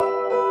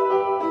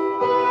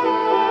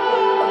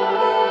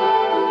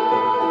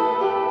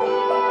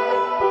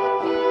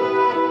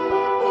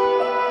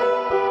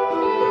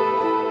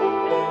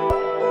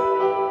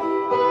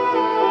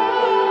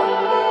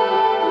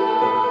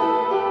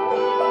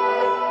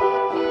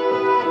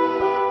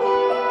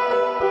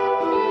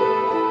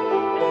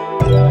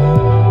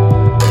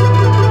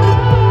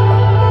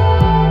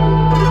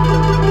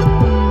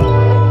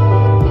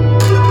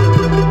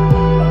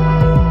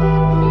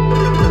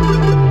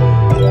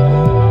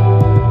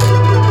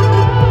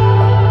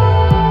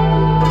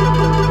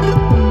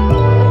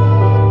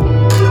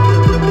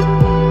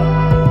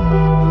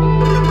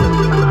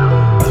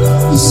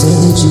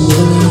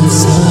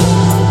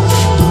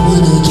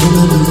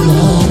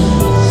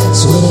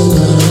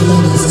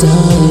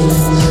done.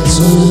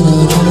 Sweating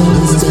out all of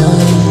this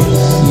time.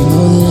 You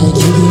know that I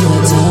give you my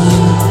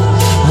time.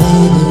 I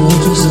even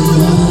wrote you some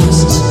rhymes.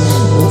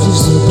 But you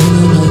still bring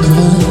up my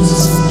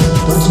crimes.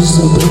 But you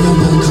still bring up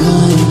my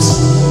crimes.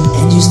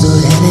 And you still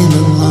had in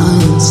the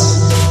lines.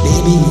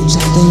 Baby, you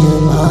trapped in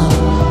your mind.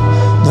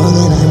 Know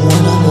that I'm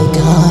one of a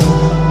kind.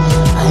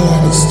 I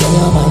had to stay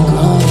on my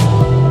grind.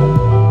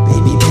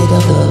 Baby, pick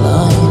up the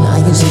line.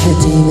 I can see the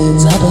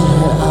demons up in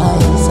her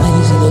eyes. I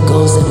can see the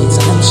ghost every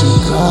time she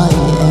cries.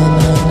 And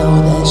I know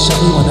that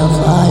shawty wanna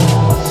fly.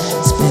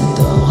 Spent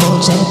the whole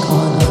check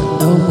on her,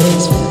 no way.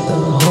 Spent the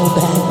whole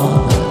bag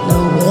on her, no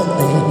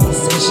way. Let me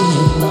say she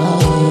ain't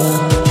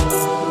lying.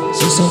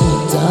 She's so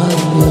done,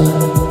 yeah.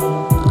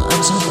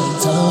 I'm so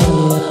done,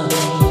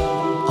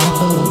 yeah. Off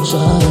of the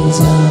drugs,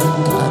 yeah.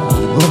 Got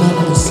me moving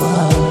like a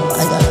slide.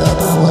 I got the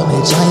power,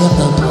 bitch, I am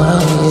the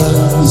pride,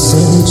 yeah. You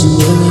said that you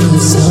were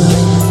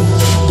inside,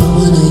 but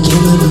when I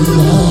came up with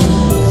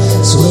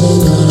that, swear to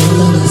God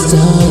all of this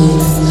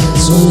time.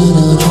 Swear to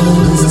God all of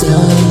this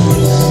time.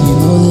 You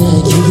know that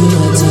I give you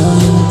my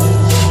time.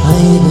 I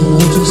even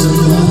wrote you some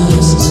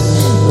rhymes.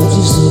 But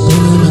you still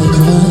bring up my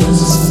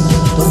crimes.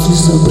 But you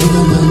still bring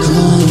up my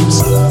crimes.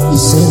 You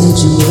said that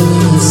you were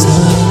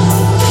inside,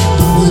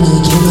 but when I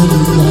came up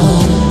with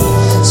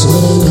that, swear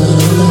to God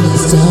all of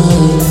this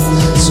time.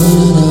 Swear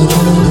to God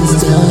all of this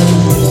time.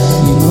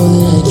 You know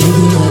that I give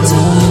you my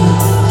time.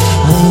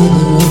 I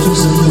even wrote you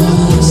some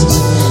rhymes.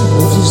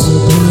 But you still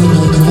bring up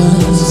my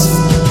crimes.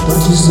 But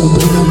you still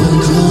bring up my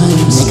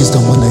crimes. Niggas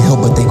don't wanna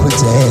help, but they quick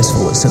to ask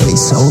for it. So they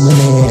soul and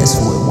they ask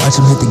for it. Watch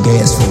them hit the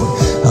gas for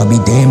it. I'll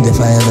be damned if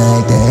I ever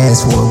act to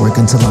ask for it. Work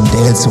until I'm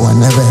dead, so I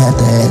never have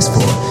to ask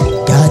for it.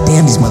 God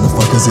damn, these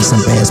motherfuckers is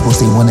some bad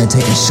sports. They wanna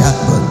take a shot,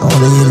 but all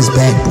they hit is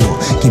backboard.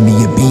 Give me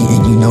a beat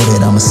and you know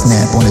that I'ma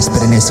snap on it.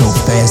 Spitting it so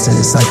fast that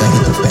it's like I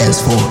hit the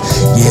fast forward.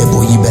 Yeah,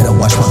 boy, you better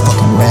watch my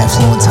fucking raps.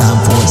 On time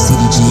for it.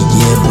 CDG,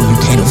 yeah, boy, you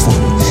can't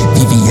afford it.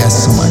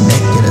 VVS on my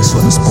neck, yeah, that's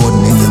what I'm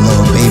sporting. And your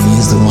little baby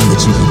is the one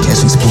that you can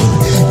catch me sporting.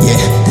 Yeah,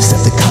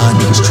 Decepticon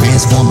niggas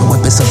transforming.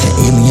 Weapons of the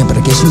alien,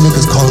 but I guess you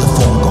niggas call it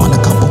form. Gone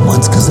a couple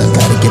months cause I got